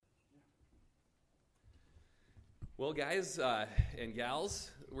Well, guys and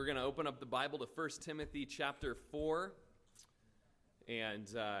gals, we're going to open up the Bible to 1 Timothy chapter 4.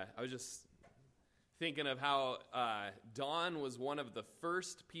 And I was just thinking of how Dawn was one of the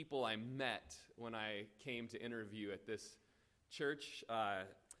first people I met when I came to interview at this church.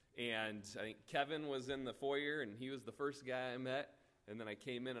 And I think Kevin was in the foyer, and he was the first guy I met. And then I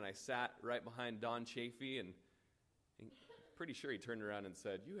came in, and I sat right behind Don Chafee, and I'm pretty sure he turned around and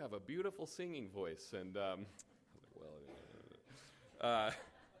said, "You have a beautiful singing voice." And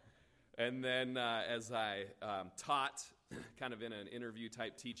and then as I taught, kind of in an interview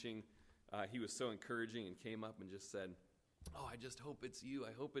type teaching, he was so encouraging and came up and just said, "Oh, I just hope it's you.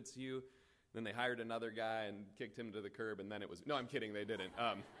 I hope it's you." Then they hired another guy and kicked him to the curb, and then it was, no, I'm kidding, they didn't.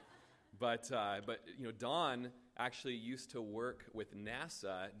 But you know, Don actually used to work with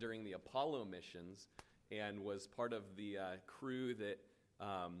NASA during the Apollo missions and was part of the crew that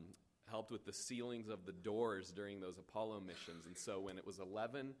helped with the sealings of the doors during those Apollo missions. And so when it was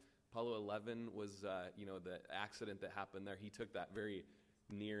Apollo 11 was, the accident that happened there, he took that very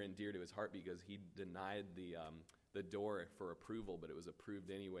near and dear to his heart because he denied the door for approval, but it was approved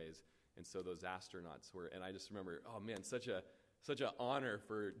anyways. And so those astronauts were, and I just remember, oh man, such an honor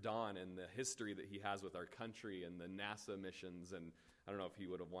for Don and the history that he has with our country and the NASA missions. And I don't know if he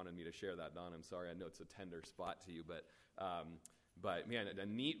would have wanted me to share that, Don. I'm sorry. I know it's a tender spot to you, but man, a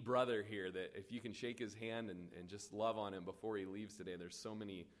neat brother here that if you can shake his hand and just love on him before he leaves today, there's so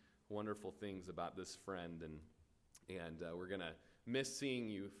many wonderful things about this friend. And we're going to miss seeing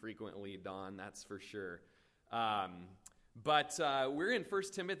you frequently, Don, that's for sure. But we're in 1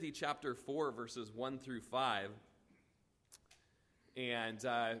 Timothy chapter 4, verses 1 through 5. And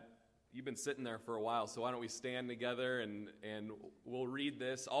you've been sitting there for a while, so why don't we stand together and we'll read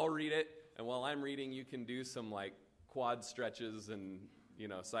this. I'll read it, and while I'm reading, you can do some like quad stretches and,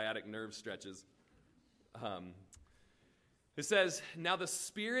 sciatic nerve stretches. It says, "Now the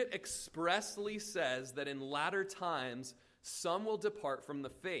Spirit expressly says that in latter times some will depart from the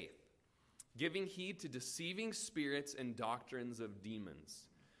faith, giving heed to deceiving spirits and doctrines of demons,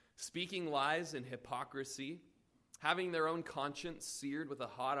 speaking lies and hypocrisy, having their own conscience seared with a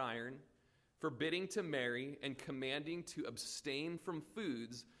hot iron, forbidding to marry, and commanding to abstain from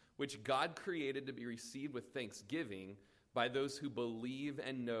foods which God created to be received with thanksgiving by those who believe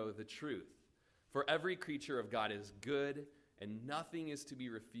and know the truth. For every creature of God is good, and nothing is to be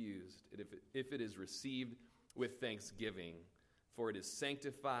refused if it is received with thanksgiving, for it is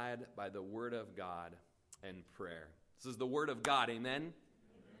sanctified by the word of God and prayer." This is the word of God, amen?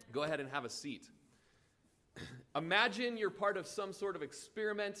 Amen. Go ahead and have a seat. Imagine you're part of some sort of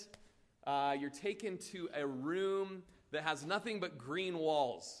experiment. You're taken to a room that has nothing but green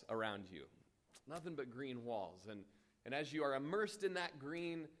walls around you. Nothing but green walls. And as you are immersed in that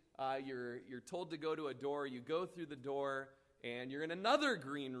green, you're told to go to a door. You go through the door, and you're in another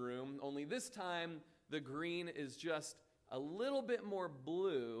green room, only this time the green is just a little bit more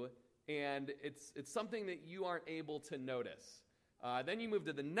blue, and it's something that you aren't able to notice. Then you move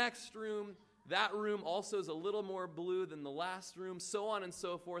to the next room. That room also is a little more blue than the last room, so on and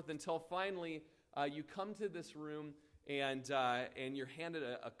so forth, until finally you come to this room and you're handed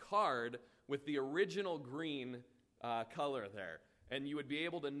a card with the original green color there. And you would be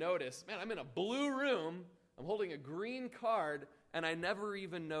able to notice, man, I'm in a blue room, I'm holding a green card, and I never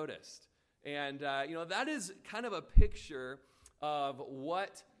even noticed. And, that is kind of a picture of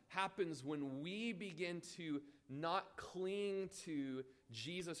what happens when we begin to not cling to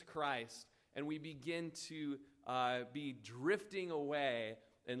Jesus Christ, and we begin to be drifting away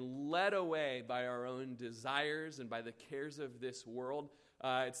and led away by our own desires and by the cares of this world.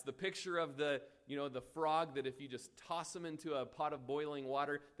 It's the picture of the frog that if you just toss them into a pot of boiling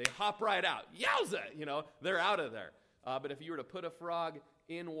water, they hop right out. Yowza! They're out of there. But if you were to put a frog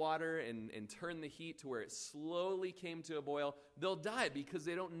in water and turn the heat to where it slowly came to a boil, they'll die because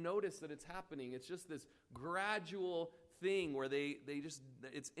they don't notice that it's happening. It's just this gradual thing where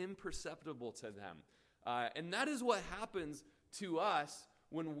it's imperceptible to them. And that is what happens to us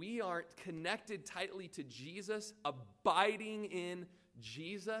when we aren't connected tightly to Jesus, abiding in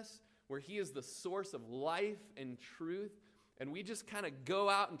Jesus, where he is the source of life and truth, and we just kind of go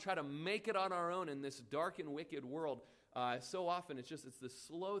out and try to make it on our own in this dark and wicked world. So often it's this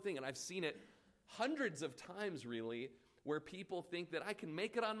slow thing, and I've seen it hundreds of times really, where people think that I can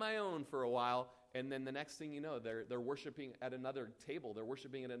make it on my own for a while, and then the next thing you know, they're worshiping at another table, they're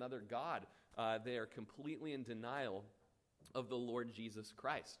worshiping at another god. They are completely in denial of the Lord Jesus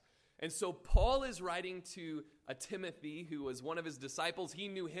Christ. And so Paul is writing to Timothy, who was one of his disciples. He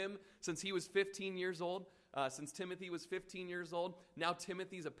knew him since he was 15 years old, since Timothy was 15 years old. Now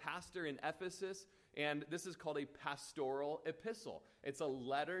Timothy's a pastor in Ephesus, And this is called a pastoral epistle. It's a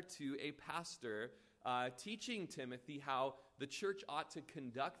letter to a pastor teaching Timothy how the church ought to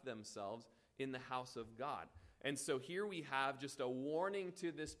conduct themselves in the house of God. And so here we have just a warning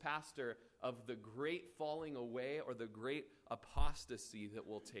to this pastor of the great falling away or the great apostasy that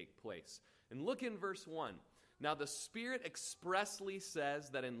will take place. And look in verse 1. Now the Spirit expressly says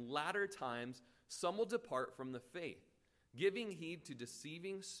that in latter times some will depart from the faith, giving heed to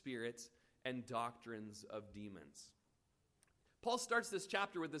deceiving spirits and doctrines of demons. Paul starts this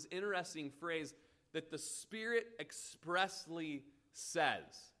chapter with this interesting phrase that the Spirit expressly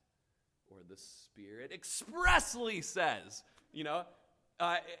says, or the Spirit expressly says,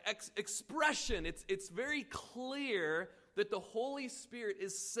 expression. It's very clear that the Holy Spirit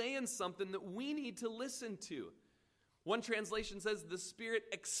is saying something that we need to listen to. One translation says the Spirit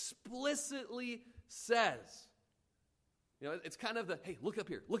explicitly says. It's kind of the, hey, look up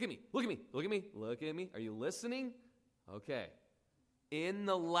here, look at me, look at me, look at me, look at me. Are you listening? Okay. In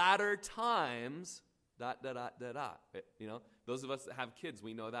the latter times, ... Those of us that have kids,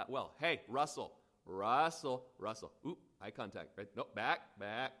 we know that well. Hey, Russell. Ooh, eye contact, right? No, back.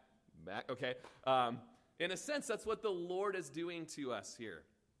 Okay. In a sense, that's what the Lord is doing to us here.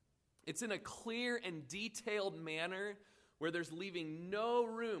 It's in a clear and detailed manner where there's leaving no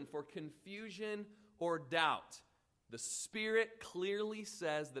room for confusion or doubt. The Spirit clearly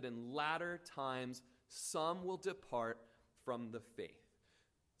says that in latter times, some will depart from the faith.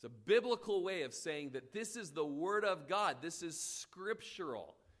 It's a biblical way of saying that this is the Word of God. This is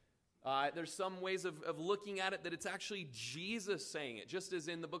scriptural. There's some ways of looking at it that it's actually Jesus saying it. Just as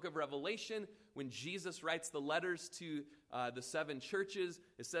in the book of Revelation, when Jesus writes the letters to the 7 churches,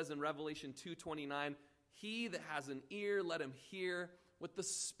 it says in Revelation 2:29, he that has an ear, let him hear what the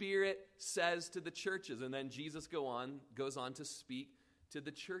Spirit says to the churches. And then Jesus goes on to speak to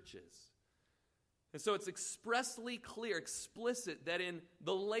the churches. And so it's expressly clear, explicit, that in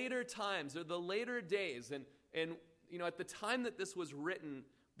the later times or the later days, and at the time that this was written,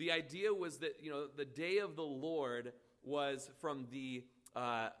 the idea was that, the day of the Lord was from the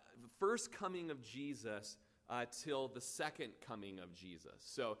first coming of Jesus till the second coming of Jesus.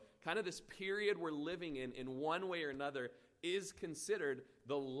 So kind of this period we're living in one way or another, is considered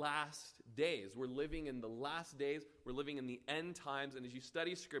the last days. We're living in the last days. We're living in the end times. And as you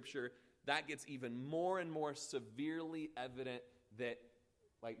study Scripture, that gets even more and more severely evident that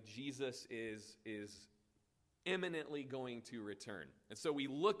Jesus is imminently going to return. And so we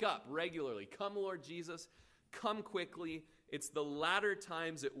look up regularly, come Lord Jesus, come quickly. It's the latter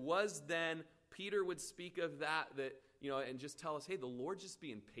times. It was then. Peter would speak of that, and just tell us, hey, the Lord's just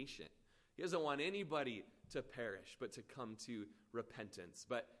being patient. He doesn't want anybody to perish, but to come to repentance.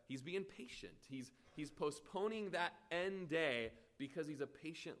 But he's being patient. He's postponing that end day because he's a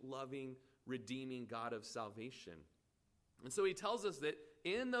patient, loving, redeeming God of salvation. And so he tells us that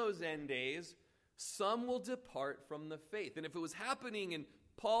in those end days, some will depart from the faith. And if it was happening in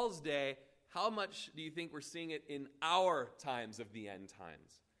Paul's day, how much do you think we're seeing it in our times of the end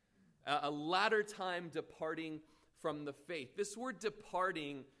times? A latter time departing from the faith. This word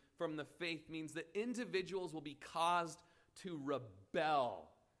departing from the faith means that individuals will be caused to rebel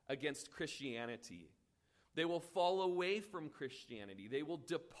against Christianity. They will fall away from Christianity. They will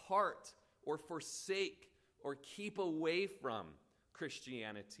depart or forsake or keep away from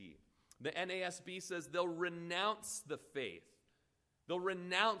Christianity. The NASB says they'll renounce the faith. They'll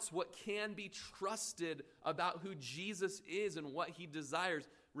renounce what can be trusted about who Jesus is and what he desires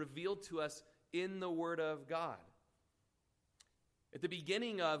revealed to us in the Word of God. At the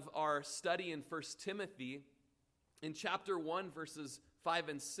beginning of our study in 1 Timothy, in chapter 1, verses 5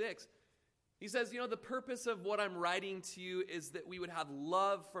 and 6, he says, the purpose of what I'm writing to you is that we would have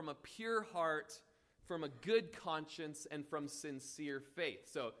love from a pure heart, from a good conscience, and from sincere faith.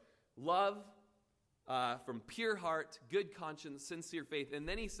 So, love from pure heart, good conscience, sincere faith. And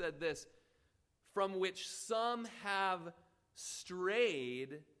then he said this, from which some have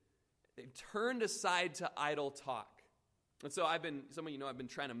strayed, they've turned aside to idle talk. And so I've been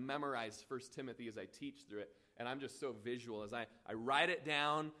trying to memorize 1 Timothy as I teach through it. And I'm just so visual as I write it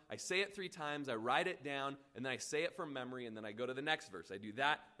down. I say it 3 times. I write it down. And then I say it from memory. And then I go to the next verse. I do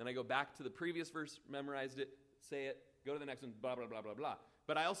that. Then I go back to the previous verse, memorized it, say it, go to the next one, blah, blah, blah, blah, blah.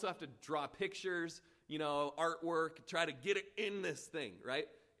 But I also have to draw pictures, artwork, try to get it in this thing, right?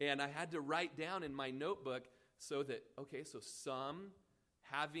 And I had to write down in my notebook so some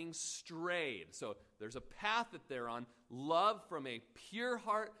having strayed. So there's a path that they're on. Love from a pure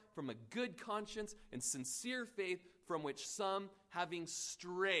heart, from a good conscience, and sincere faith from which some having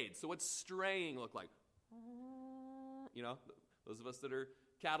strayed. So what's straying look like? Those of us that are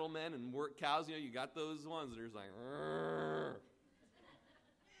cattlemen and work cows, you got those ones that are just like,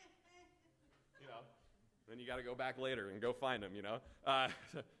 then you got to go back later and go find them,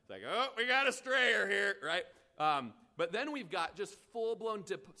 It's like, oh, we got a strayer here, right? But then we've got just full-blown,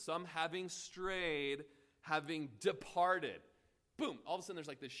 some having strayed, having departed. Boom, all of a sudden there's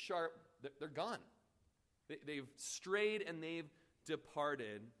like this sharp, they're gone. They've strayed and they've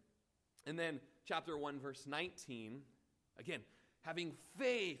departed. And then chapter 1, verse 19, again, having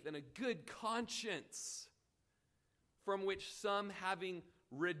faith and a good conscience, from which some having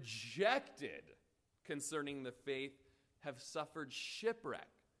rejected concerning the faith have suffered shipwreck.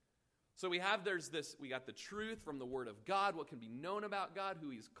 So we got the truth from the Word of God, what can be known about God, who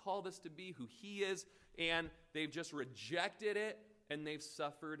He's called us to be, who He is, and they've just rejected it, and they've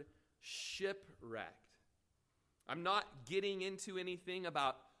suffered shipwrecked. I'm not getting into anything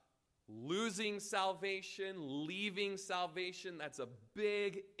about losing salvation, leaving salvation. That's a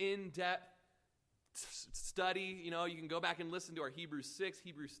big, in-depth study. You can go back and listen to our Hebrews 6,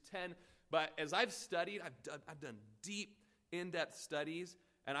 Hebrews 10. But as I've studied, I've done deep, in-depth studies,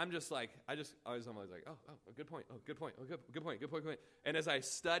 and I'm just like, I'm always like, oh, good point, oh, good point, oh, good point. And as I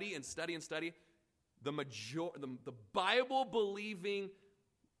study and study and study, the Bible-believing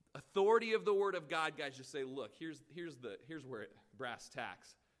authority of the Word of God, guys, just say, look, here's where brass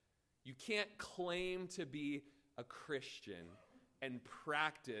tacks. You can't claim to be a Christian and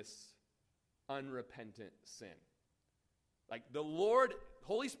practice unrepentant sin. Like the Lord,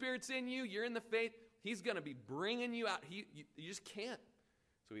 Holy Spirit's in you, you're in the faith, He's going to be bringing you out. You just can't.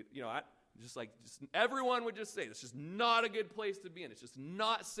 So, everyone would just say, it's just not a good place to be in. It's just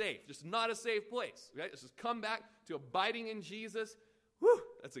not safe. Just not a safe place. Right? Let's just come back to abiding in Jesus. Whew,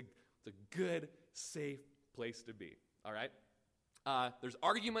 it's a good, safe place to be. All right? There's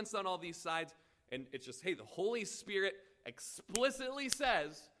arguments on all these sides, and it's just, hey, the Holy Spirit explicitly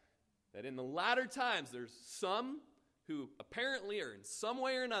says that in the latter times, there's some who apparently are in some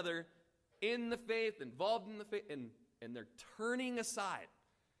way or another in the faith, involved in the faith, and they're turning aside.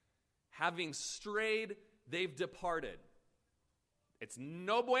 Having strayed, they've departed. It's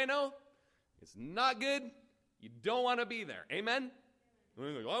no bueno. It's not good. You don't want to be there. Amen?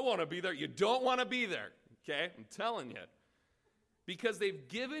 I want to be there. You don't want to be there. Okay? I'm telling you. Because they've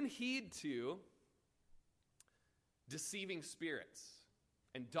given heed to deceiving spirits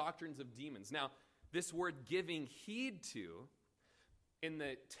and doctrines of demons. Now, this word giving heed to, in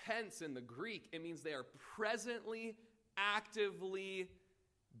the tense in the Greek, it means they are presently, actively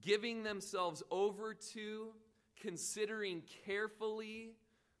giving themselves over to, considering carefully,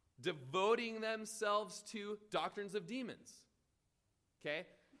 devoting themselves to doctrines of demons. Okay?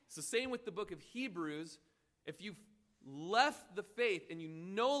 It's the same with the book of Hebrews. If you've left the faith and you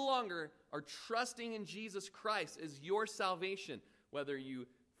no longer are trusting in Jesus Christ as your salvation, whether you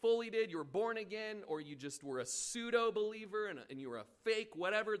fully did, you were born again, or you just were a pseudo-believer and you were a fake,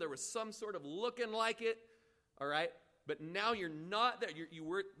 whatever, there was some sort of looking like it, all right? But now you're not there.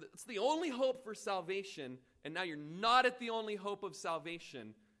 It's the only hope for salvation, and now you're not at the only hope of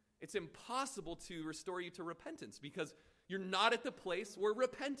salvation. It's impossible to restore you to repentance because you're not at the place where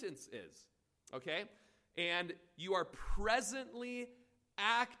repentance is, okay? And you are presently,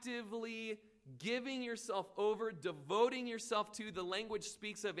 actively giving yourself over, devoting yourself to, the language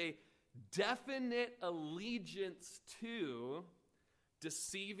speaks of a definite allegiance to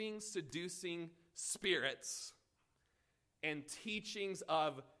deceiving, seducing spirits and teachings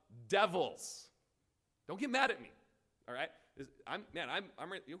of devils. Don't get mad at me, all right? I'm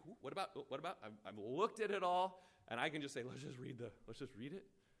ready. What about? I've looked at it all, and I can just say, let's just read it.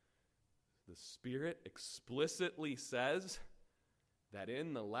 The Spirit explicitly says that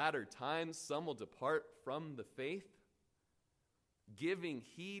in the latter times some will depart from the faith, giving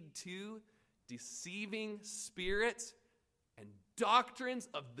heed to deceiving spirits and doctrines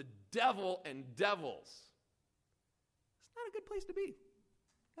of the devil and devils. It's not a good place to be.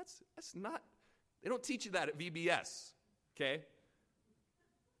 That's not, they don't teach you that at VBS, okay?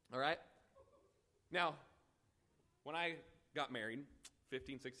 All right? Now, when I got married,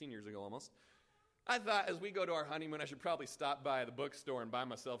 15, 16 years ago almost, I thought as we go to our honeymoon, I should probably stop by the bookstore and buy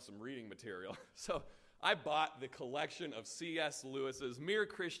myself some reading material. So I bought the collection of C.S. Lewis's Mere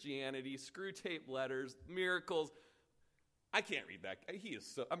Christianity, Screw Tape Letters, Miracles. I can't read that.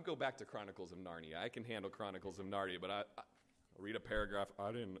 I'm go back to Chronicles of Narnia. I can handle Chronicles of Narnia, but I read a paragraph.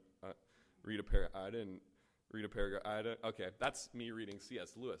 I didn't read a paragraph. Okay, that's me reading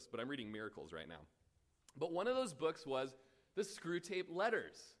C.S. Lewis, but I'm reading Miracles right now. But one of those books was the Screw Tape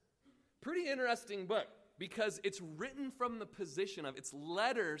Letters. Pretty interesting book because it's written from the position of, it's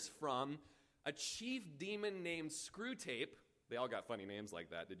letters from a chief demon named Screwtape, They all got funny names like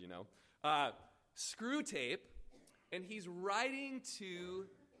that, did you know? Screw Tape, and he's writing to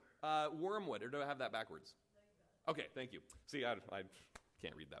Wormwood. Or do I have that backwards? Okay, thank you. See, I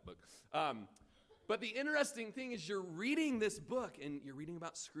can't read that book. But the interesting thing is you're reading this book, and you're reading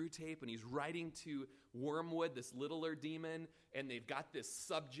about Screw Tape, and he's writing to Wormwood, this littler demon, and they've got this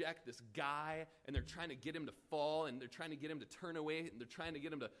subject, this guy, and they're trying to get him to fall, and they're trying to get him to turn away, and they're trying to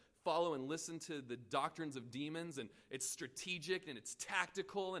get him to follow and listen to the doctrines of demons, and it's strategic, and it's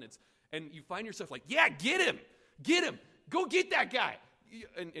tactical, and you find yourself like, yeah, get him, go get that guy.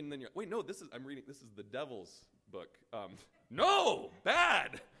 And then you're, wait, no, this is the devil's book. No,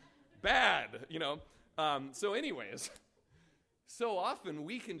 bad, you know. So anyways, so often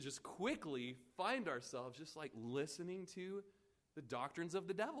we can just quickly find ourselves just like listening to the doctrines of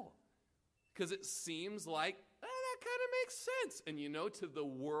the devil because it seems like that kind of makes sense. And you know, to the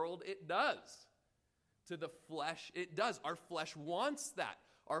world it does. To the flesh it does. Our flesh wants that.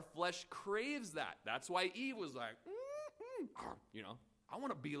 Our flesh craves that. That's why Eve was like, you know, I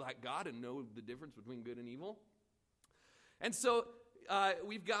want to be like God and know the difference between good and evil. And so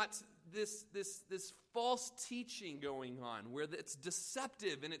we've got this false teaching going on where it's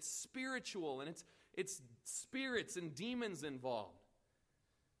deceptive and it's spiritual and it's spirits and demons involved.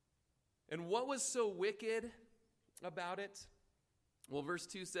 And what was so wicked about it? Well, verse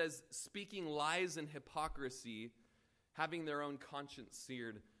 2 says, speaking lies and hypocrisy, having their own conscience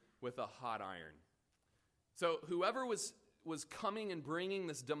seared with a hot iron. So whoever was coming and bringing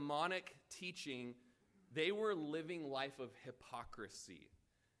this demonic teaching, they were living life of hypocrisy.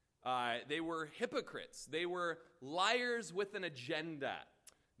 They were hypocrites. They were liars with an agenda.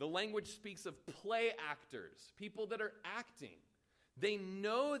 The language speaks of play actors, people that are acting. They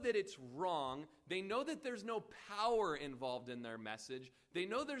know that it's wrong. They know that there's no power involved in their message. They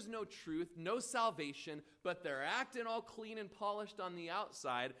know there's no truth, no salvation, but they're acting all clean and polished on the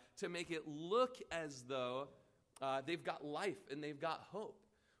outside to make it look as though they've got life and they've got hope.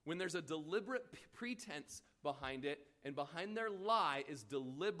 When there's a deliberate pretense behind it, and behind their lie is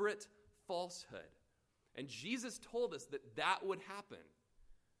deliberate falsehood. And Jesus told us that would happen.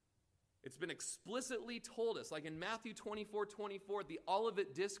 It's been explicitly told us, like in Matthew 24:24, the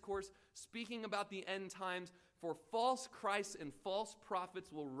Olivet Discourse, speaking about the end times, for false Christs and false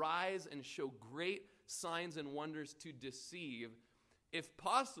prophets will rise and show great signs and wonders to deceive, if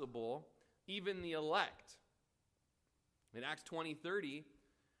possible, even the elect. In Acts 20:30,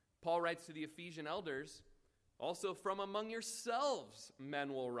 Paul writes to the Ephesian elders, also from among yourselves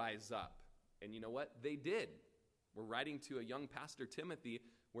men will rise up. And you know what? They did. We're writing to a young pastor, Timothy,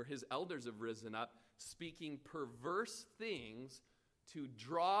 where his elders have risen up, speaking perverse things to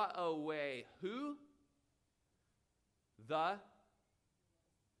draw away who? The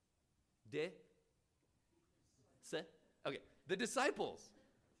disciples.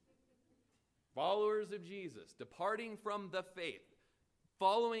 Followers of Jesus, departing from the faith,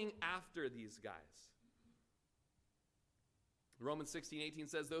 following after these guys. Romans 16:18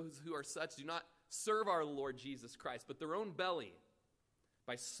 says, those who are such do not serve our Lord Jesus Christ, but their own belly.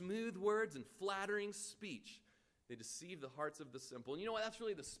 By smooth words and flattering speech, they deceive the hearts of the simple. And you know what? That's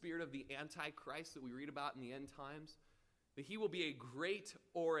really the spirit of the Antichrist that we read about in the end times. That he will be a great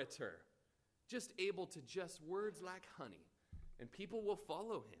orator, just able to just words like honey. And people will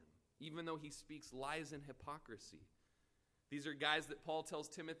follow him, even though he speaks lies and hypocrisy. These are guys that Paul tells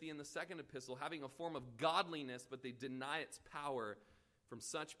Timothy in the second epistle, having a form of godliness, but they deny its power. From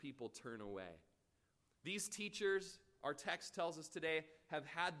such people turn away. These teachers, our text tells us today, have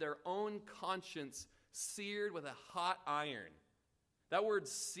had their own conscience seared with a hot iron. That word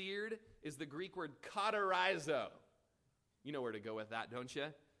seared is the Greek word kataraizo. You know where to go with that, don't you?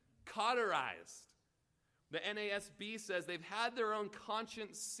 Cauterized. The NASB says they've had their own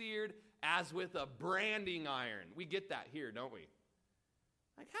conscience seared as with a branding iron. We get that here, don't we?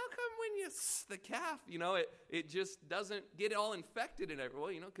 Like, how come when you the calf, it just doesn't get all infected and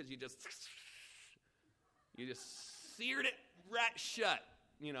everywhere? Well, because you just seared it right shut,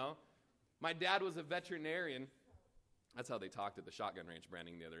 My dad was a veterinarian. That's how they talked at the shotgun range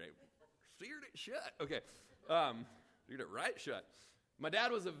branding the other day. Seared it shut. Okay. Seared it right shut. My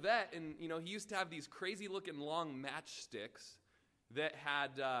dad was a vet, and, he used to have these crazy-looking long matchsticks that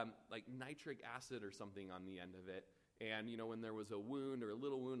had, like, nitric acid or something on the end of it. And, when there was a wound or a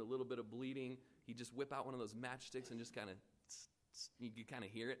little bit of bleeding, he'd just whip out one of those matchsticks and just kind of, you could kind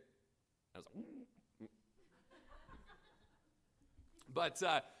of hear it. I was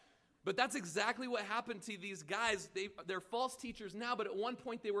like, But that's exactly what happened to these guys. They're false teachers now, but at one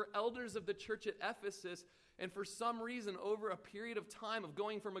point they were elders of the church at Ephesus, And for some reason, over a period of time of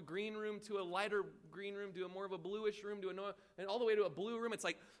going from a green room to a lighter green room to a more of a bluish room and all the way to a blue room, it's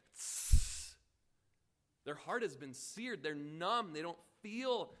like, tss. Their heart has been seared. They're numb. They don't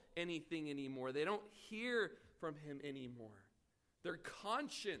feel anything anymore. They don't hear from him anymore. Their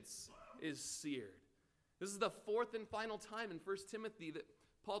conscience is seared. This is the fourth and final time in 1 Timothy that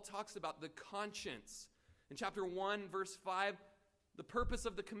Paul talks about the conscience. In chapter 1, verse 5, the purpose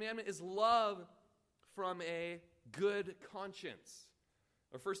of the commandment is love from a good conscience.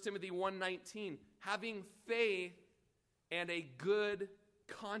 Or 1 Timothy 1:19, having faith and a good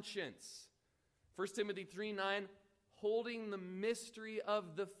conscience. 1 Timothy 3:9, holding the mystery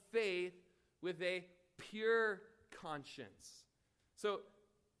of the faith with a pure conscience. So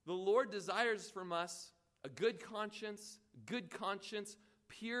the Lord desires from us a good conscience,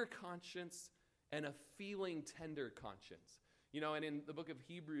 pure conscience, and a feeling tender conscience. And in the book of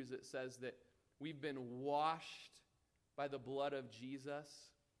Hebrews it says that we've been washed by the blood of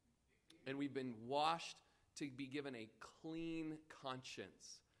Jesus, and we've been washed to be given a clean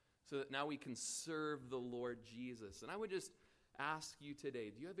conscience so that now we can serve the Lord Jesus. And I would just ask you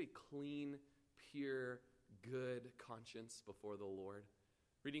today, do you have a clean, pure, good conscience before the Lord?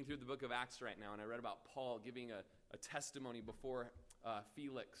 Reading through the book of Acts right now, and I read about Paul giving a testimony before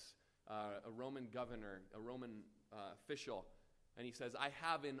Felix, a Roman governor, a Roman official, and he says, I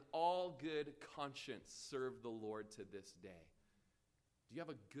have in all good conscience served the Lord to this day. Do you have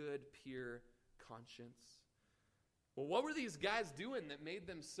a good, pure conscience? Well, what were these guys doing that made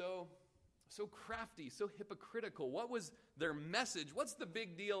them so crafty, so hypocritical? What was their message? What's the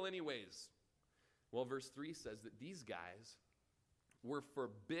big deal anyways? Well, verse 3 says that these guys were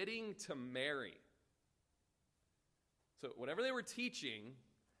forbidding to marry. So whatever they were teaching,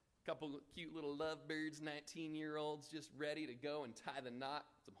 a couple cute little lovebirds, 19-year-olds just ready to go and tie the knot,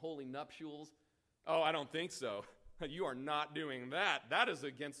 some holy nuptials. Oh, I don't think so. You are not doing that. That is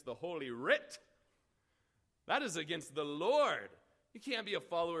against the Holy Writ. That is against the Lord. You can't be a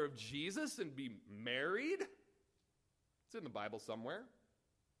follower of Jesus and be married. It's in the Bible somewhere.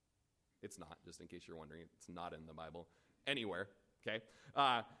 It's not, just in case you're wondering. It's not in the Bible anywhere. Okay,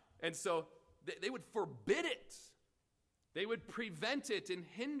 and so they would forbid it. They would prevent it and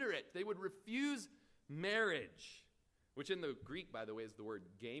hinder it. They would refuse marriage, which in the Greek, by the way, is the word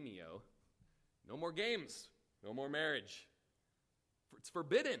gamio. No more games, no more marriage. It's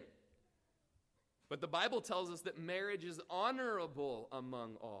forbidden. But the Bible tells us that marriage is honorable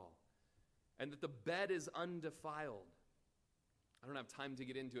among all, and that the bed is undefiled. I don't have time to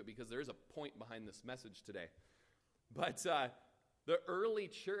get into it because there is a point behind this message today. But the early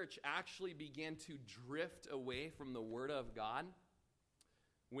church actually began to drift away from the Word of God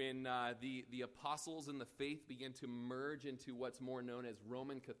when the apostles and the faith began to merge into what's more known as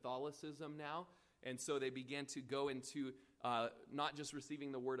Roman Catholicism now. And so they began to go into not just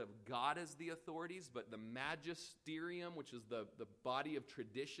receiving the Word of God as the authorities, but the magisterium, which is the body of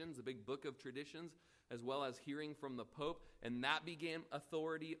traditions, the big book of traditions, as well as hearing from the Pope. And that began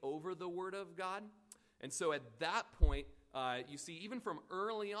authority over the Word of God. And so at that point, you see, even from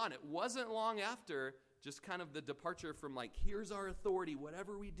early on, it wasn't long after just kind of the departure from like, here's our authority,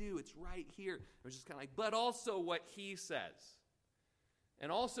 whatever we do, it's right here. It was just kind of like, but also what he says.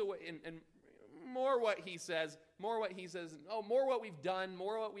 And also, and more what he says, more what we've done,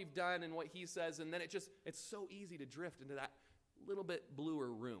 and what he says. And then it's so easy to drift into that little bit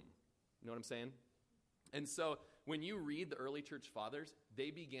bluer room. You know what I'm saying? And so when you read the early church fathers,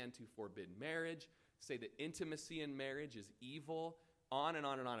 they began to forbid marriage, say that intimacy in marriage is evil, on and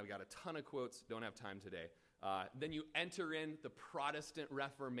on and on. I've got a ton of quotes, don't have time today. Then you enter in the Protestant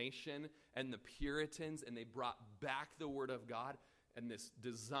Reformation and the Puritans, and they brought back the Word of God and this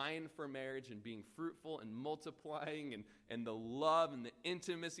design for marriage and being fruitful and multiplying and the love and the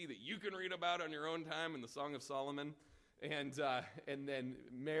intimacy that you can read about on your own time in the Song of Solomon. And then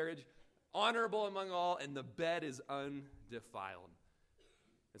marriage, honorable among all, and the bed is undefiled.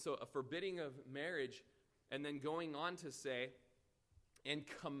 And so a forbidding of marriage, and then going on to say, and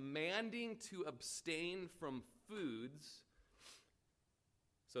commanding to abstain from foods.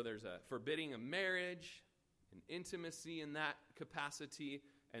 So there's a forbidding of marriage and intimacy in that capacity,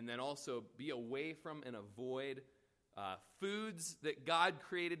 and then also be away from and avoid foods that God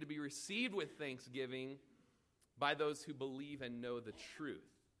created to be received with thanksgiving by those who believe and know the truth.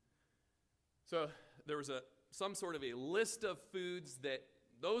 So there was some sort of a list of foods that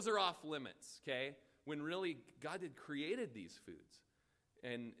those are off limits, okay? When really God had created these foods.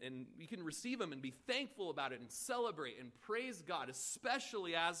 And we can receive them and be thankful about it and celebrate and praise God,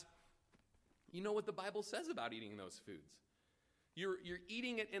 especially as you know what the Bible says about eating those foods. You're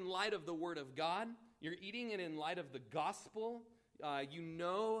eating it in light of the Word of God, You're eating it in light of the gospel. You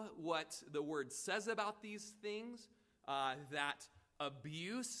know what the word says about these things, that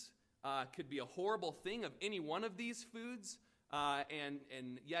abuse could be a horrible thing of any one of these foods,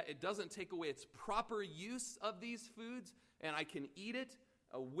 and yet it doesn't take away its proper use of these foods, and I can eat it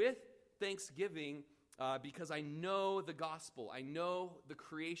with thanksgiving because I know the gospel, I know the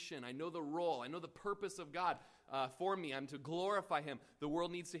creation, I know the role, I know the purpose of God for me. I'm to glorify him. The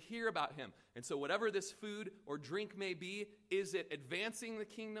world needs to hear about him. And so whatever this food or drink may be, is it advancing the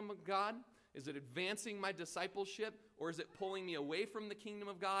kingdom of God? Is it advancing my discipleship? Or is it pulling me away from the kingdom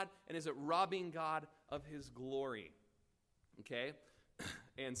of God? And is it robbing God of his glory? Okay?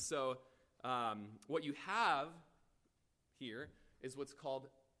 And so what you have here is what's called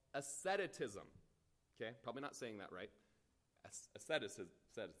asceticism. Okay? Probably not saying that right. Asceticism.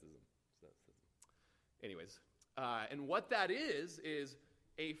 Anyways, and what that is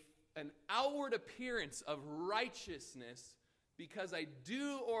an outward appearance of righteousness because I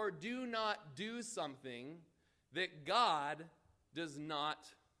do or do not do something that God does not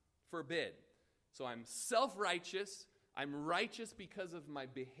forbid. So I'm self-righteous. I'm righteous because of my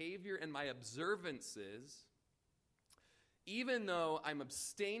behavior and my observances, even though I'm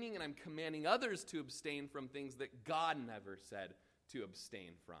abstaining and I'm commanding others to abstain from things that God never said to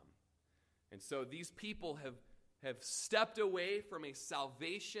abstain from. And so these people have stepped away from a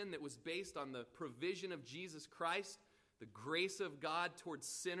salvation that was based on the provision of Jesus Christ, the grace of God towards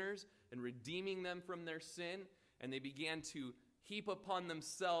sinners and redeeming them from their sin, and they began to heap upon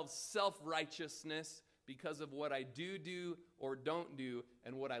themselves self-righteousness because of what I do or don't do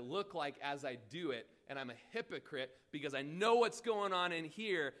and what I look like as I do it. And I'm a hypocrite because I know what's going on in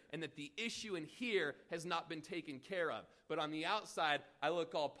here and that the issue in here has not been taken care of. But on the outside, I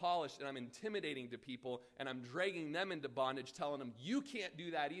look all polished and I'm intimidating to people and I'm dragging them into bondage, telling them, you can't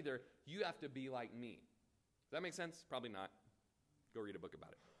do that either. You have to be like me. Does that make sense? Probably not. Go read a book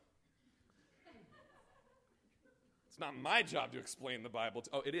about it. It's not my job to explain the Bible.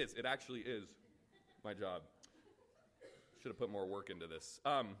 Oh, it is. It actually is my job. Should have put more work into this.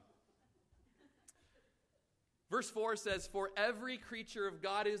 Verse 4 says, for every creature of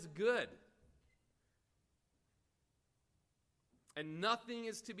God is good, and nothing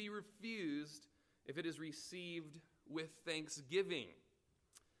is to be refused if it is received with thanksgiving.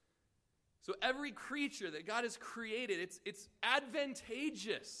 So every creature that God has created, it's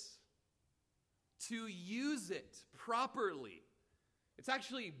advantageous to use it properly. It's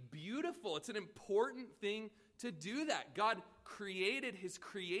actually beautiful. It's an important thing to do that. God created his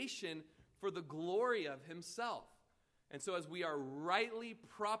creation for the glory of himself. And so as we are rightly,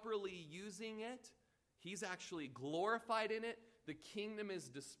 properly using it, he's actually glorified in it, the kingdom is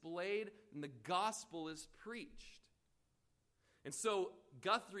displayed, and the gospel is preached. And so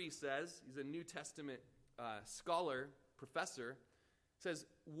Guthrie says, he's a New Testament scholar, professor, says,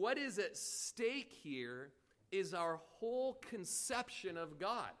 what is at stake here is our whole conception of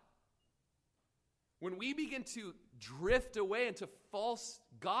God. When we begin to drift away into false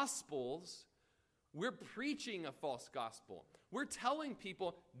gospels, we're preaching a false gospel. We're telling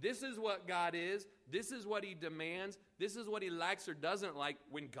people this is what God is, this is what he demands, this is what he likes or doesn't like,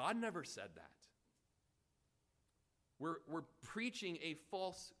 when God never said that. We're preaching a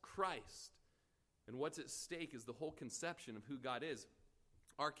false Christ. And what's at stake is the whole conception of who God is.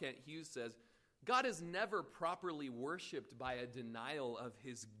 R. Kent Hughes says, God is never properly worshipped by a denial of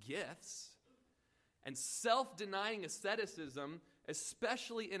his gifts. And self-denying asceticism,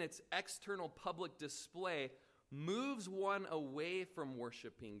 especially in its external public display, moves one away from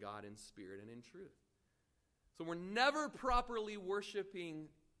worshiping God in spirit and in truth. So we're never properly worshiping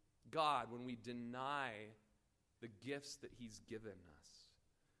God when we deny the gifts that he's given us.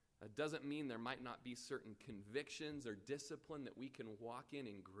 That doesn't mean there might not be certain convictions or discipline that we can walk in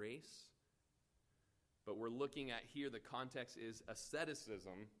grace. But we're looking at here, the context is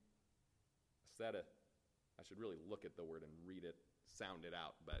asceticism. I should really look at the word and read it, sound it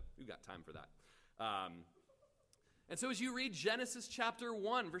out, but we've got time for that. And so as you read Genesis chapter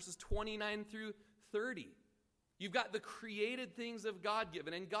 1, verses 29 through 30, you've got the created things of God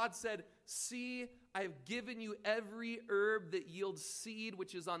given. And God said, see, I have given you every herb that yields seed,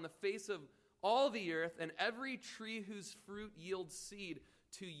 which is on the face of all the earth, and every tree whose fruit yields seed.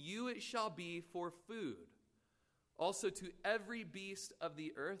 To you it shall be for food. Also to every beast of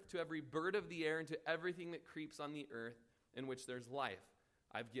the earth, to every bird of the air, and to everything that creeps on the earth in which there's life.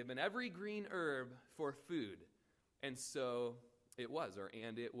 I've given every green herb for food. And so it was,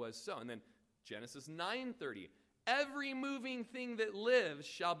 and it was so. And then Genesis 9:30. Every moving thing that lives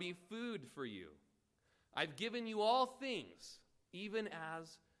shall be food for you. I've given you all things, even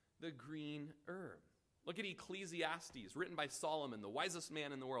as the green herb. Look at Ecclesiastes, written by Solomon, the wisest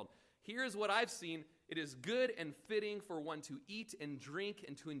man in the world. Here is what I've seen. It is good and fitting for one to eat and drink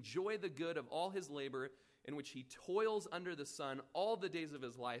and to enjoy the good of all his labor in which he toils under the sun all the days of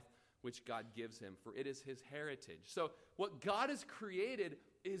his life, which God gives him, for it is his heritage. So what God has created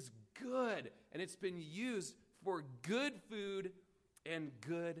is good, and it's been used for good food and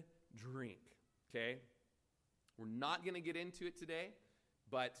good drink, okay? We're not going to get into it today,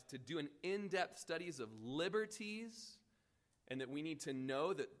 but to do an in-depth studies of liberties, and that we need to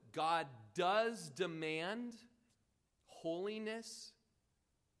know that God does demand holiness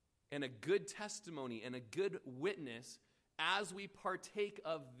and a good testimony and a good witness as we partake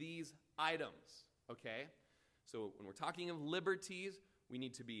of these items, okay? So when we're talking of liberties, we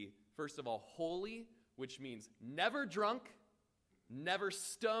need to be, first of all, holy, which means never drunk, never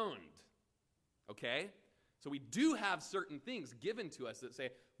stoned, okay? So we do have certain things given to us that say,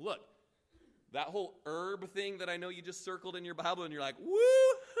 look, that whole herb thing that I know you just circled in your Bible and you're like,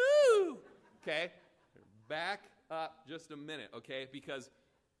 woo-hoo, okay? Back up just a minute, okay? Because,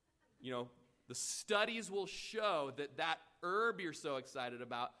 the studies will show that that herb you're so excited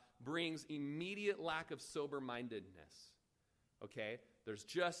about brings immediate lack of sober-mindedness, okay? There's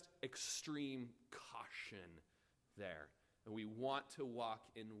just extreme caution there. And we want to walk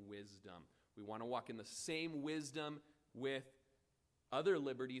in wisdom. We want to walk in the same wisdom with other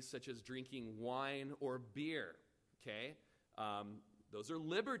liberties such as drinking wine or beer, okay? Those are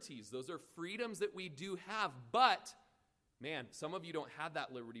liberties. Those are freedoms that we do have. But, man, some of you don't have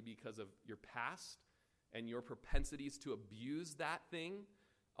that liberty because of your past and your propensities to abuse that thing.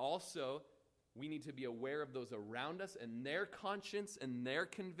 Also, we need to be aware of those around us and their conscience and their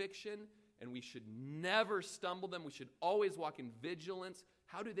conviction, and we should never stumble them. We should always walk in vigilance.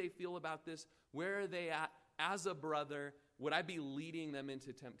 How do they feel about this? Where are they at as a brother? Would I be leading them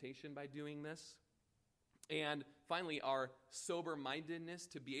into temptation by doing this? And finally, our sober-mindedness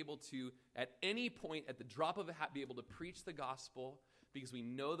to be able to, at any point, at the drop of a hat, be able to preach the gospel because we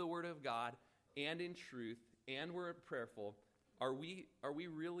know the Word of God and in truth, and we're prayerful. Are we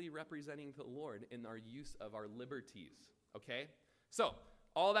really representing the Lord in our use of our liberties? Okay? So,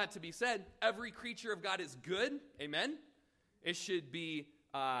 all that to be said, every creature of God is good. Amen? It should be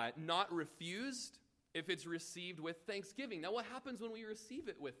not refused if it's received with thanksgiving. Now, what happens when we receive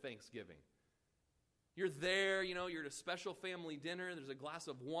it with thanksgiving? You're there, you're at a special family dinner. There's a glass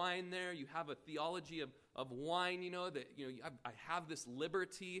of wine there. You have a theology of wine, that, I have this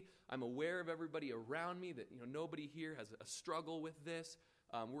liberty. I'm aware of everybody around me that, nobody here has a struggle with this.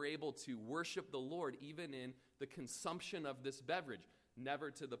 We're able to worship the Lord even in the consumption of this beverage.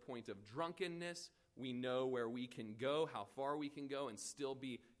 Never to the point of drunkenness. We know where we can go, how far we can go, and still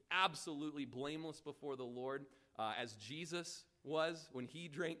be absolutely blameless before the Lord, as Jesus was when he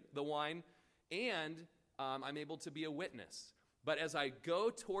drank the wine. And I'm able to be a witness. But as I go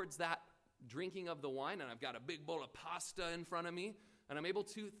towards that drinking of the wine, and I've got a big bowl of pasta in front of me, and I'm able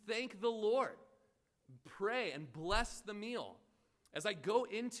to thank the Lord, pray, and bless the meal. As I go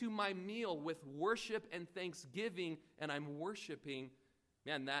into my meal with worship and thanksgiving, and I'm worshiping,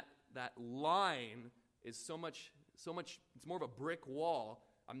 man, that line is so much, it's more of a brick wall.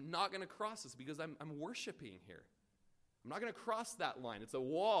 I'm not going to cross this because I'm worshiping here. I'm not going to cross that line. It's a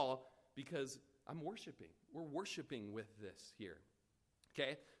wall because I'm worshiping. We're worshiping with this here.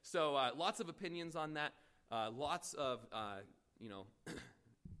 Okay? So lots of opinions on that. Lots of,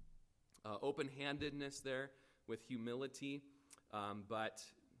 open-handedness there with humility. But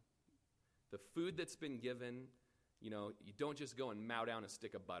the food that's been given, you don't just go and mow down a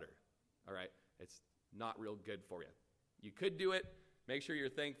stick of butter. All right? It's not real good for you. You could do it. Make sure you're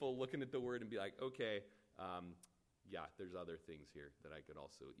thankful, looking at the word and be like, okay, there's other things here that I could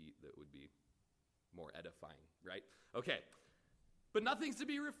also eat that would be more edifying, right? Okay. But nothing's to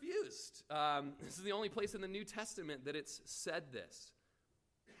be refused. This is the only place in the New Testament that it's said this.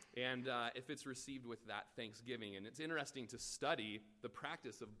 And if it's received with that thanksgiving. And it's interesting to study the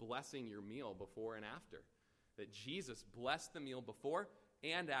practice of blessing your meal before and after. That Jesus blessed the meal before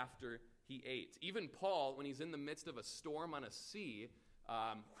and after he ate. Even Paul, when he's in the midst of a storm on a sea,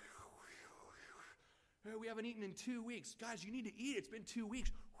 hey, we haven't eaten in 2 weeks. Guys, you need to eat. It's been 2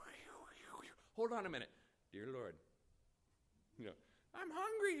 weeks. Hold on a minute. Dear Lord, I'm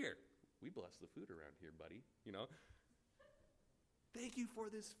hungry here. We bless the food around here, buddy. Thank you for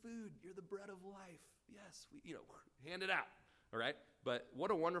this food. You're the bread of life. Yes, hand it out. All right? But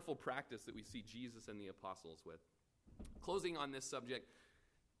what a wonderful practice that we see Jesus and the apostles with. Closing on this subject,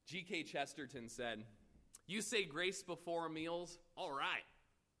 G.K. Chesterton said, "You say grace before meals? All right.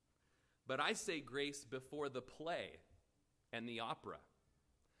 But I say grace before the play and the opera.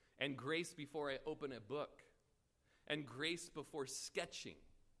 and grace before I open a book, and grace before sketching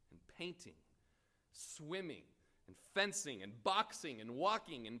and painting, swimming and fencing and boxing and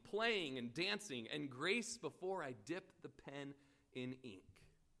walking and playing and dancing, and grace before I dip the pen in ink.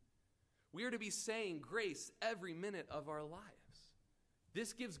 We are to be saying grace every minute of our lives.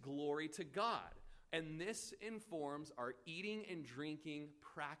 This gives glory to God, and this informs our eating and drinking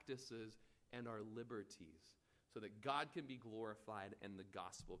practices and our liberties, so that God can be glorified and the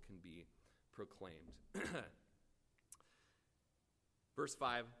gospel can be proclaimed. Verse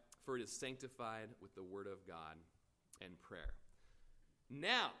 5, for it is sanctified with the word of God and prayer.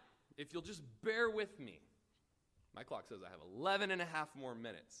 Now, if you'll just bear with me, my clock says I have 11 and a half more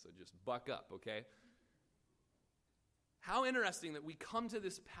minutes, so just buck up, okay? How interesting that we come to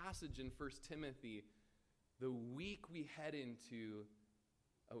this passage in 1 Timothy the week we head into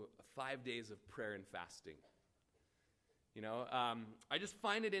 5 days of prayer and fasting. You know, I just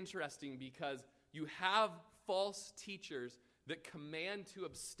find it interesting because you have false teachers that command to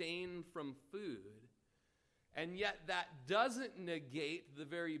abstain from food, and yet that doesn't negate the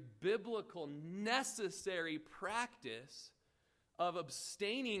very biblical, necessary practice of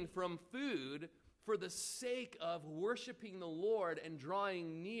abstaining from food for the sake of worshiping the Lord and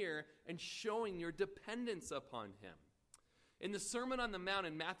drawing near and showing your dependence upon Him. In the Sermon on the Mount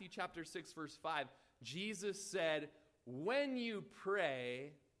in Matthew chapter 6, verse 5, Jesus said, when you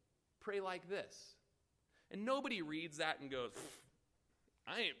pray, pray like this. And nobody reads that and goes,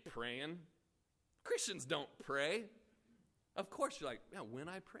 I ain't praying. Christians don't pray. Of course, you're like, yeah, when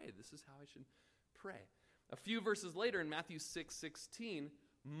I pray, this is how I should pray. A few verses later in Matthew 6:16,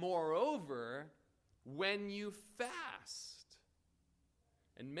 moreover, when you fast.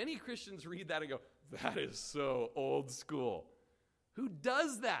 And many Christians read that and go, that is so old school. Who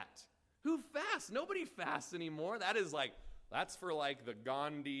does that? Who fasts? Nobody fasts anymore. That's for like the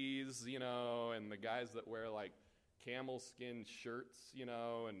Gandhis, you know, and the guys that wear like camel skin shirts, you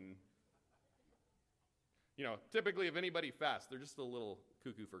know, and, you know, typically if anybody fasts, they're just a little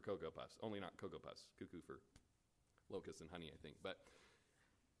cuckoo for Cocoa Puffs. Only not Cocoa Puffs, cuckoo for locusts and honey, I think.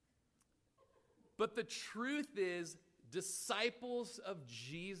 But the truth is, disciples of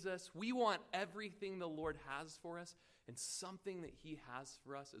Jesus, we want everything the Lord has for us, and something that He has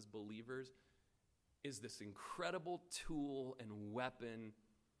for us as believers is this incredible tool and weapon,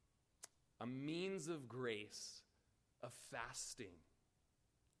 a means of grace, of fasting.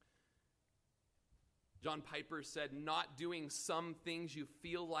 John Piper said, not doing some things you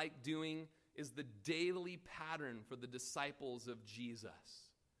feel like doing is the daily pattern for the disciples of Jesus.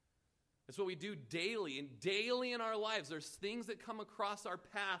 That's what we do daily, and daily in our lives. There's things that come across our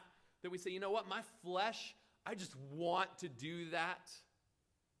path that we say, you know what, my flesh, I just want to do that.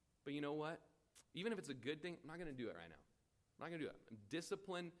 But you know what? Even if it's a good thing, I'm not going to do it right now. I'm not going to do it. I'm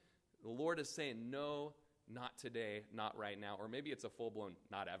disciplined. The Lord is saying, no, not today, not right now. Or maybe it's a full-blown,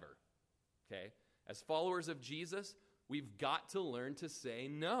 not ever. Okay? As followers of Jesus, we've got to learn to say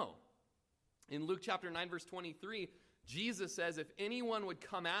no. In Luke chapter 9, verse 23, Jesus says, if anyone would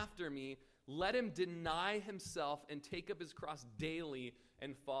come after me, let him deny himself and take up his cross daily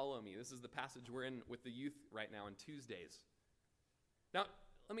and follow me. This is the passage we're in with the youth right now on Tuesdays. Now,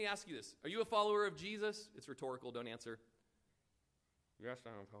 let me ask you this. Are you a follower of Jesus? It's rhetorical. Don't answer. Yes,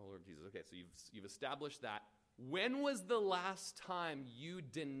 I'm a follower of Jesus. Okay, so you've established that. When was the last time you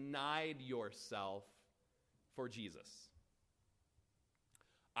denied yourself for Jesus?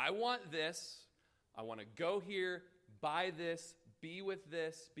 I want this. I want to go here, buy this, be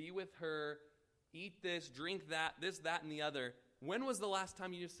with her, eat this, drink that, this, that, and the other. When was the last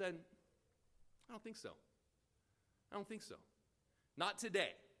time you just said, I don't think so. I don't think so. Not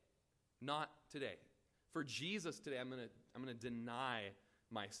today. Not today. For Jesus today, I'm going to deny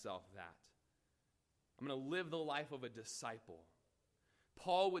myself that. I'm going to live the life of a disciple.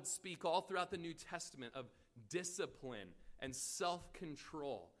 Paul would speak all throughout the New Testament of discipline and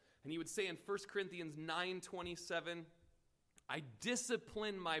self-control. And he would say in 1 Corinthians 9:27, I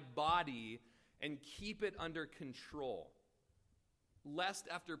discipline my body and keep it under control, lest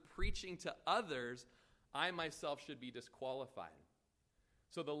after preaching to others, I myself should be disqualified.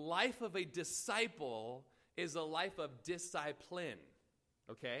 So the life of a disciple is a life of discipline,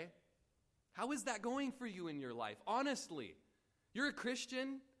 okay? How is that going for you in your life? Honestly, you're a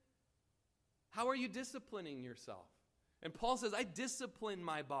Christian. How are you disciplining yourself? And Paul says, I discipline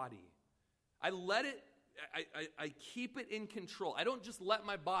my body. I let it, I keep it in control. I don't just let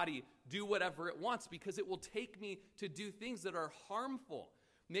my body do whatever it wants, because it will take me to do things that are harmful.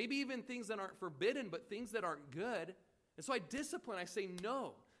 Maybe even things that aren't forbidden, but things that aren't good. And so I discipline. I say,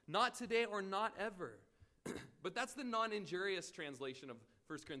 no, not today or not ever. But that's the non-injurious translation of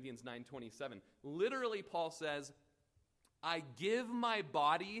 1 Corinthians 9:27. Literally, Paul says, I give my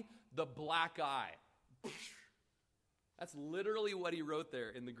body the black eye. That's literally what he wrote there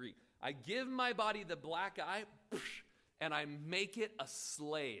in the Greek. I give my body the black eye, and I make it a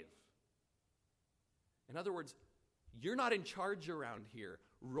slave. In other words, you're not in charge around here,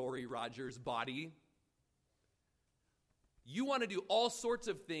 Rory Rodgers' body. You want to do all sorts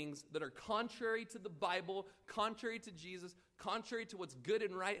of things that are contrary to the Bible, contrary to Jesus, contrary to what's good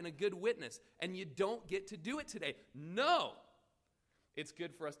and right and a good witness, and you don't get to do it today. No. It's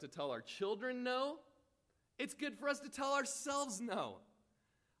good for us to tell our children no. It's good for us to tell ourselves no.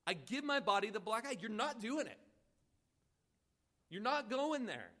 I give my body the black eye. You're not doing it. You're not going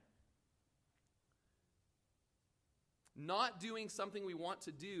there. Not doing something we want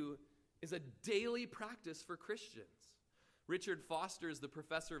to do is a daily practice for Christians. Richard Foster is the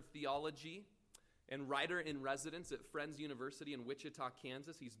professor of theology and writer in residence at Friends University in Wichita,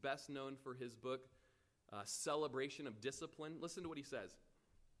 Kansas. He's best known for his book, Celebration of Discipline. Listen to what he says.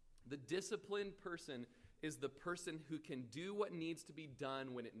 The disciplined person is the person who can do what needs to be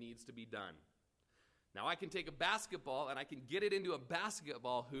done when it needs to be done. Now, I can take a basketball and I can get it into a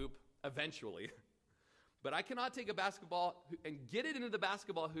basketball hoop eventually. But I cannot take a basketball and get it into the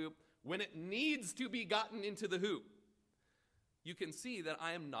basketball hoop when it needs to be gotten into the hoop. You can see that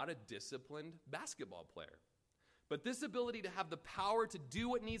I am not a disciplined basketball player. But this ability to have the power to do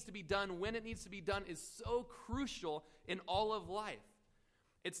what needs to be done when it needs to be done is so crucial in all of life.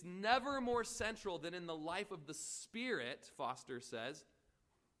 It's never more central than in the life of the Spirit, Foster says,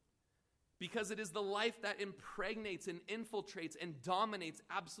 because it is the life that impregnates and infiltrates and dominates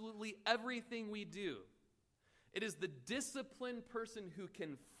absolutely everything we do. It is the disciplined person who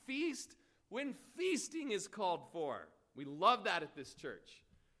can feast when feasting is called for. We love that at this church.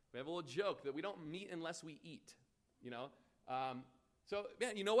 We have a little joke that we don't meet unless we eat, you know. So,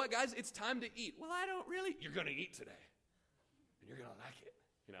 man, you know what, guys? It's time to eat. Well, I don't really. You're going to eat today, and you're going to like it,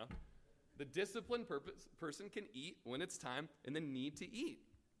 you know. The disciplined person can eat when it's time and then need to eat.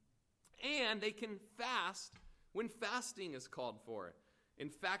 And they can fast when fasting is called for. In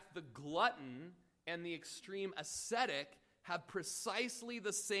fact, the glutton and the extreme ascetic have precisely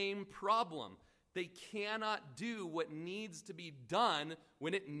the same problem. They cannot do what needs to be done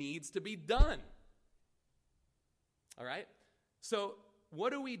when it needs to be done. All right? So,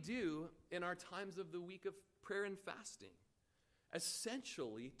 what do we do in our times of the week of prayer and fasting?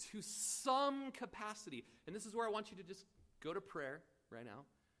 Essentially, to some capacity, and this is where I want you to just go to prayer right now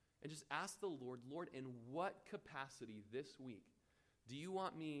and just ask the Lord, Lord, in what capacity this week do you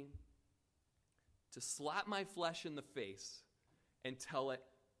want me to slap my flesh in the face and tell it,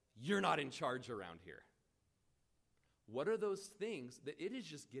 you're not in charge around here? What are those things that it is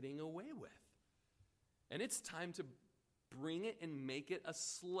just getting away with? And it's time to bring it and make it a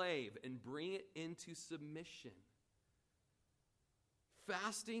slave and bring it into submission.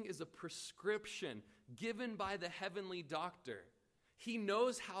 Fasting is a prescription given by the heavenly doctor. He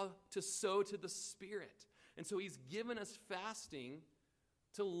knows how to sow to the Spirit. And so he's given us fasting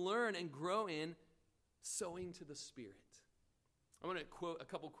to learn and grow in sowing to the Spirit. I want to quote a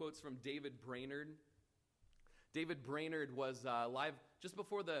couple quotes from David Brainerd. David Brainerd was alive just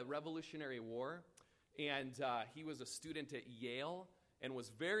before the Revolutionary War, and he was a student at Yale and was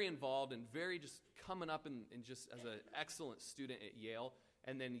very involved and very just coming up and just as an excellent student at Yale.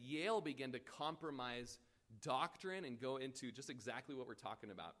 And then Yale began to compromise doctrine and go into just exactly what we're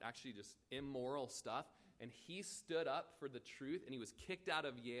talking about, actually just immoral stuff. And he stood up for the truth, and he was kicked out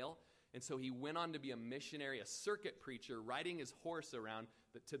of Yale. And so he went on to be a missionary, a circuit preacher, riding his horse around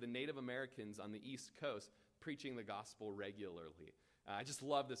to the Native Americans on the East Coast, preaching the gospel regularly. I just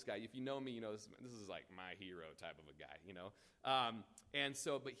love this guy. If you know me, you know this is like my hero type of a guy, you know.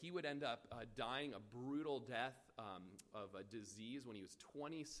 But he would end up dying a brutal death of a disease when he was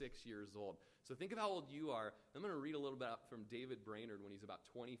 26 years old. So think of how old you are. I'm going to read a little bit from David Brainerd when he's about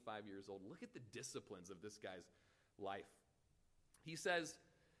 25 years old. Look at the disciplines of this guy's life. He says,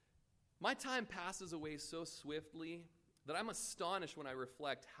 "My time passes away so swiftly that I'm astonished when I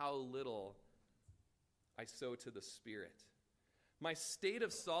reflect how little I sow to the Spirit. My state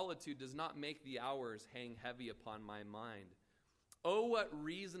of solitude does not make the hours hang heavy upon my mind. Oh, what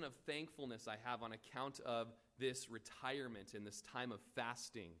reason of thankfulness I have on account of this retirement in this time of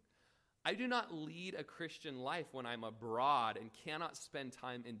fasting. I do not lead a Christian life when I'm abroad and cannot spend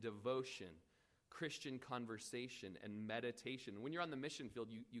time in devotion, Christian conversation, and meditation." When you're on the mission field,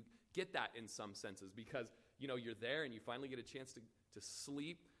 you get that in some senses because, you know, you're there and you finally get a chance to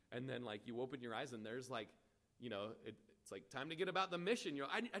sleep, and then, like, you open your eyes and there's, like, you know, it's like time to get about the mission.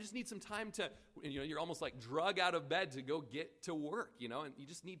 I just need some time to, you're almost like drug out of bed to go get to work, and you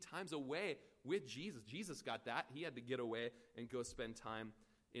just need times away with Jesus. Jesus got that. He had to get away and go spend time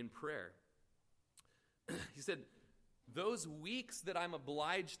in prayer. He said, those weeks that I'm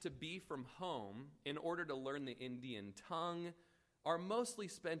obliged to be from home in order to learn the Indian tongue are mostly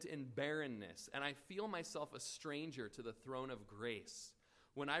spent in barrenness, and I feel myself a stranger to the throne of grace.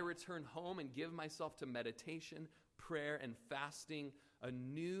 When I return home and give myself to meditation, prayer, and fasting, a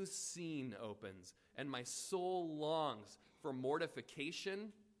new scene opens, and my soul longs for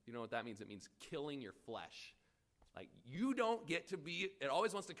mortification. You know what that means? It means killing your flesh. Like, you don't get to be, it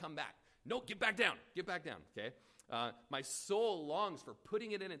always wants to come back. No, get back down, okay? My soul longs for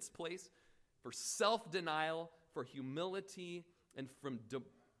putting it in its place, for self-denial, for humility, and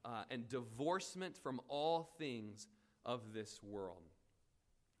and divorcement from all things of this world.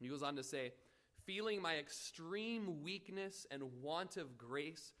 He goes on to say, feeling my extreme weakness and want of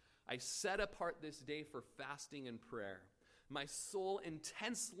grace, I set apart this day for fasting and prayer. My soul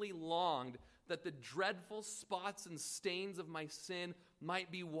intensely longed that the dreadful spots and stains of my sin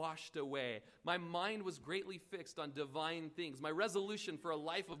might be washed away. My mind was greatly fixed on divine things. My resolution for a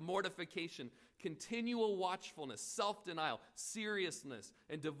life of mortification, continual watchfulness, self-denial, seriousness,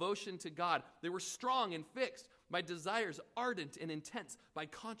 and devotion to God, they were strong and fixed. My desires ardent and intense, my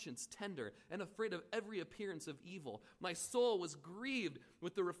conscience tender and afraid of every appearance of evil. My soul was grieved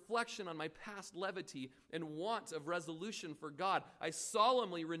with the reflection on my past levity and want of resolution for God. I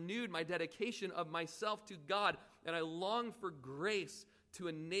solemnly renewed my dedication of myself to God, and I longed for grace to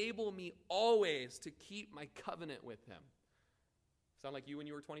enable me always to keep my covenant with him. Sound like you when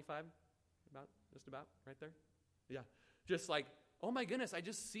you were 25? Just about, right there? Yeah. Just like, oh my goodness, I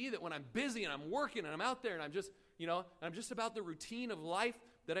just see that when I'm busy and I'm working and I'm out there and I'm just, I'm just about the routine of life,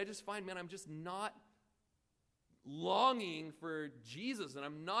 that I just find, man, I'm just not longing for Jesus, and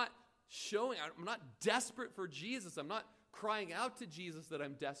I'm not desperate for Jesus. I'm not crying out to Jesus that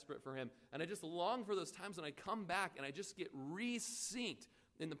I'm desperate for him. And I just long for those times when I come back and I just get re-synced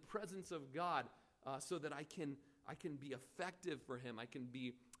in the presence of God, so that I can be effective for him. I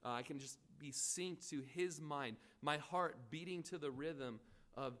can just be synced to his mind, my heart beating to the rhythm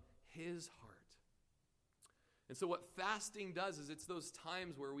of his heart. And so what fasting does is it's those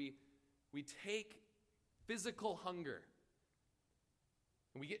times where we take physical hunger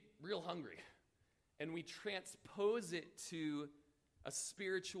and we get real hungry and we transpose it to a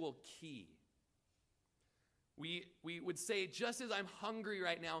spiritual key. We would say, just as I'm hungry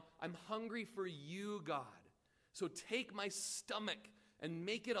right now, I'm hungry for you, God. So take my stomach and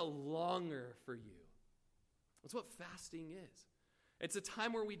make it a longer for you. That's what fasting is. It's a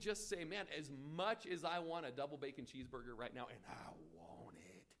time where we just say, man, as much as I want a double bacon cheeseburger right now, and I want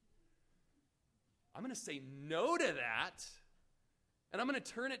it, I'm going to say no to that, and I'm going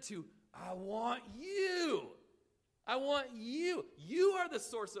to turn it to, I want you. I want you. You are the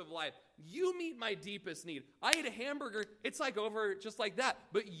source of life. You meet my deepest need. I eat a hamburger, it's like over just like that.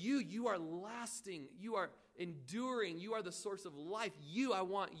 But you are lasting. You are enduring. You are the source of life. I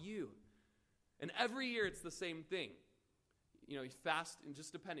want you. And every year it's the same thing. You fast, and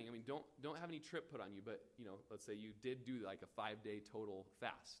just depending. Don't have any trip put on you, but, let's say you did do like a 5-day total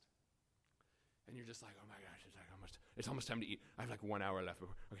fast. And you're just like, oh my gosh, it's almost time to eat. I have like 1 hour left. Okay,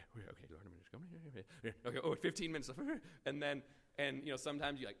 Lord, I'm just going. Okay, 15 minutes left. And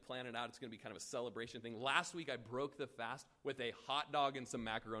sometimes you like plan it out. It's going to be kind of a celebration thing. Last week I broke the fast with a hot dog and some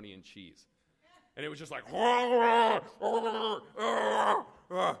macaroni and cheese. And it was just like,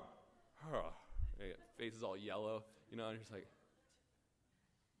 face is all yellow, and you're just like,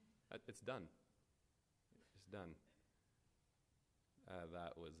 it's done. It's done.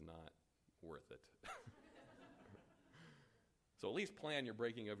 That was not worth it. So at least plan your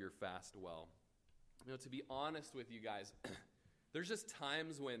breaking of your fast well. To be honest with you guys, there's just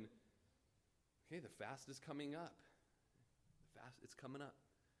times when, the fast is coming up. It's coming up.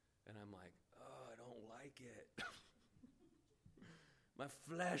 And I'm like, oh, I don't like it. My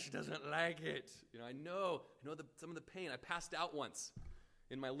flesh doesn't like it. I know some of the pain. I passed out once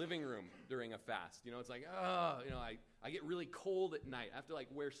in my living room during a fast. It's like, I get really cold at night. I have to like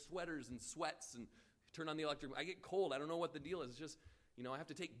wear sweaters and sweats and turn on the electric. I get cold. I don't know what the deal is. It's just, I have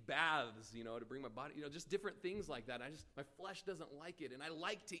to take baths, to bring my body, just different things like that. My flesh doesn't like it. And I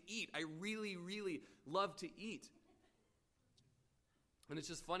like to eat. I really, really love to eat. And it's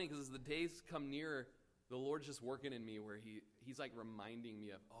just funny because as the days come nearer, the Lord's just working in me where he's like reminding me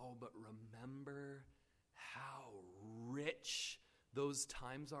of, but remember how rich those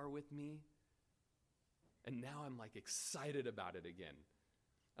times are with me? And now I'm like excited about it again.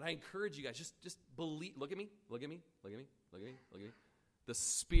 And I encourage you guys, just believe. Look at me. The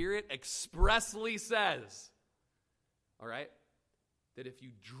Spirit expressly says, all right, that if you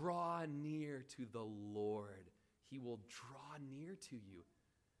draw near to the Lord, he will draw near to you.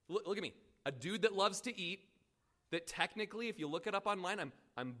 Look at me. A dude that loves to eat, that technically, if you look it up online,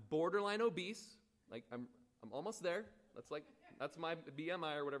 I'm borderline obese. Like, I'm almost there. That's my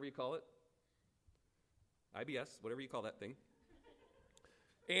BMI or whatever you call it. IBS, whatever you call that thing.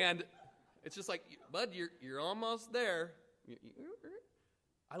 And it's just like, bud, you're almost there.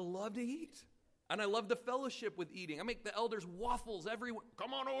 I love to eat. And I love the fellowship with eating. I make the elders waffles everywhere.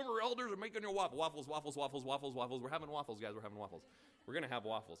 Come on over, elders are making your waffles. We're having waffles, guys. We're having waffles. We're going to have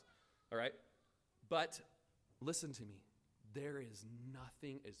waffles. All right? But listen to me. There is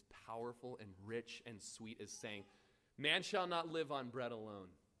nothing as powerful and rich and sweet as saying, man shall not live on bread alone.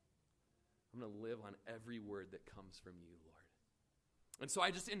 I'm going to live on every word that comes from you, Lord. And so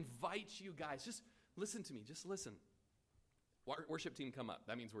I just invite you guys, just listen to me. Just listen. Worship team, come up.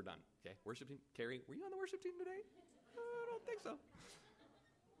 That means we're done. Okay? Worship team. Carrie, were you on the worship team today? I don't think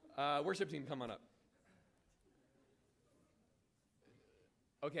so. Worship team, come on up.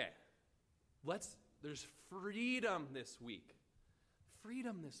 Okay. There's freedom this week.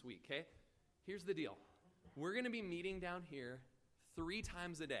 Okay? Here's the deal. We're going to be meeting down here 3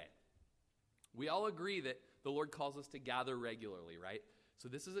 times a day. We all agree that the Lord calls us to gather regularly, right? So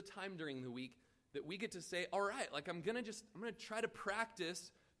this is a time during the week that we get to say, all right, like I'm going to try to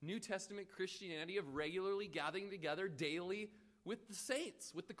practice New Testament Christianity of regularly gathering together daily with the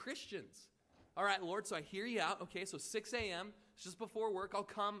saints, with the Christians. All right, Lord, so I hear you out. Okay, so 6 a.m., it's just before work. I'll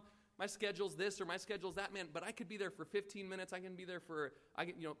come. My schedule's this or my schedule's that, man. But I could be there for 15 minutes. I can be there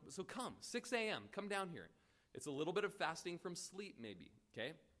so come, 6 a.m., come down here. It's a little bit of fasting from sleep maybe,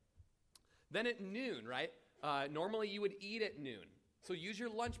 okay? Then at noon, right? Normally you would eat at noon. So use your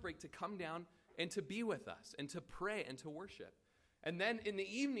lunch break to come down and to be with us and to pray and to worship. And then in the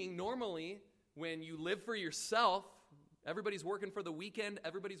evening, normally when you live for yourself, everybody's working for the weekend,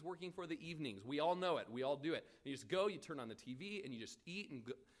 everybody's working for the evenings. We all know it. We all do it. You just go, you turn on the TV, and you just eat and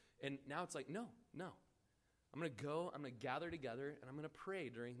go. And now it's like, no. I'm going to go, I'm going to gather together, and I'm going to pray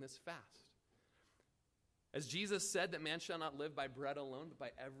during this fast. As Jesus said that man shall not live by bread alone, but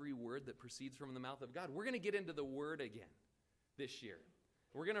by every word that proceeds from the mouth of God. We're going to get into the word again this year.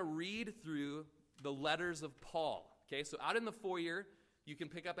 We're going to read through the letters of Paul. Okay, so out in the foyer, you can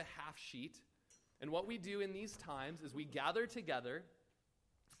pick up a half sheet. And what we do in these times is we gather together,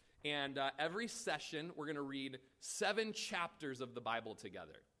 and every session, we're going to read 7 chapters of the Bible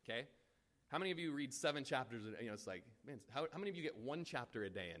together. Okay? How many of you read 7 chapters? It's like, man, how many of you get 1 chapter a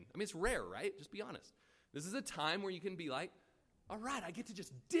day in? I mean, it's rare, right? Just be honest. This is a time where you can be like, all right, I get to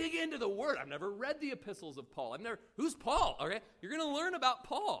just dig into the Word. I've never read the epistles of Paul. Who's Paul? Okay, you're going to learn about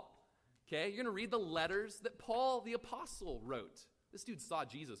Paul. Okay, you're going to read the letters that Paul the apostle wrote. This dude saw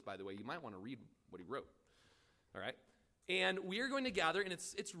Jesus, by the way. You might want to read what he wrote. All right, and we are going to gather, and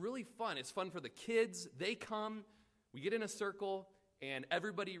it's really fun. It's fun for the kids. They come, we get in a circle, and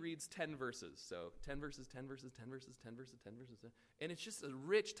everybody reads 10 verses. So 10 verses, 10 verses, 10 verses, 10 verses, 10 verses. And it's just a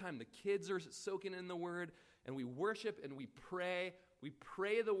rich time. The kids are soaking in the Word, and we worship and we pray. We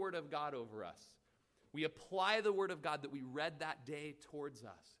pray the Word of God over us. We apply the Word of God that we read that day towards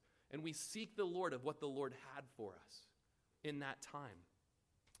us. And we seek the Lord of what the Lord had for us in that time.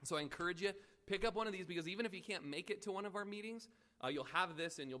 So I encourage you, pick up one of these, because even if you can't make it to one of our meetings, you'll have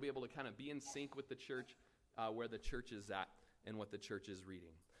this and you'll be able to kind of be in sync with the church, where the church is at and what the church is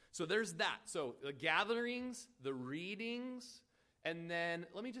reading. So there's that. So the gatherings, the readings, and then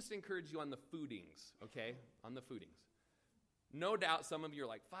let me just encourage you on the foodings, okay? On the foodings. No doubt some of you are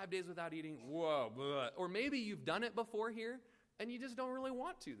like, 5 days without eating, whoa, blah. Or maybe you've done it before here, and you just don't really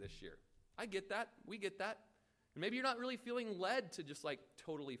want to this year. I get that. We get that. And maybe you're not really feeling led to just like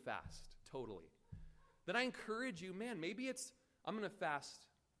totally fast, totally. Then I encourage you, man, maybe it's, I'm going to fast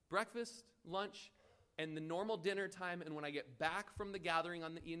breakfast, lunch, and the normal dinner time, and when I get back from the gathering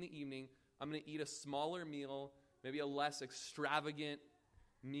in the evening, I'm going to eat a smaller meal, maybe a less extravagant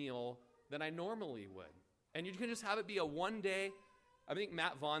meal than I normally would. And you can just have it be a one-day, I think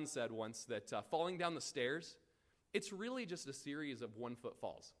Matt Vaughn said once that falling down the stairs, it's really just a series of 1-foot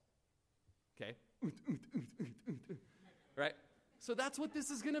falls. Okay? Right? So that's what this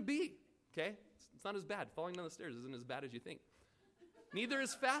is going to be. Okay? It's not as bad. Falling down the stairs isn't as bad as you think. Neither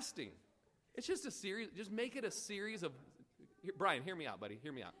is fasting. It's just a series. Just make it a series of... Brian, hear me out, buddy.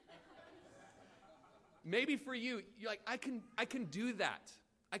 Hear me out. Maybe for you, you're like, I can do that.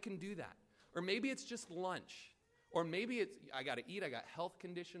 I can do that. Or maybe it's just lunch. Or maybe it's, I got to eat, I got health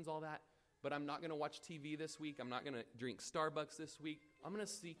conditions, all that. but I'm not going to watch TV this week. I'm not going to drink Starbucks this week. I'm going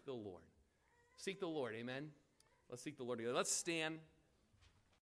to seek the Lord. Seek the Lord, amen? Let's seek the Lord together. Let's stand.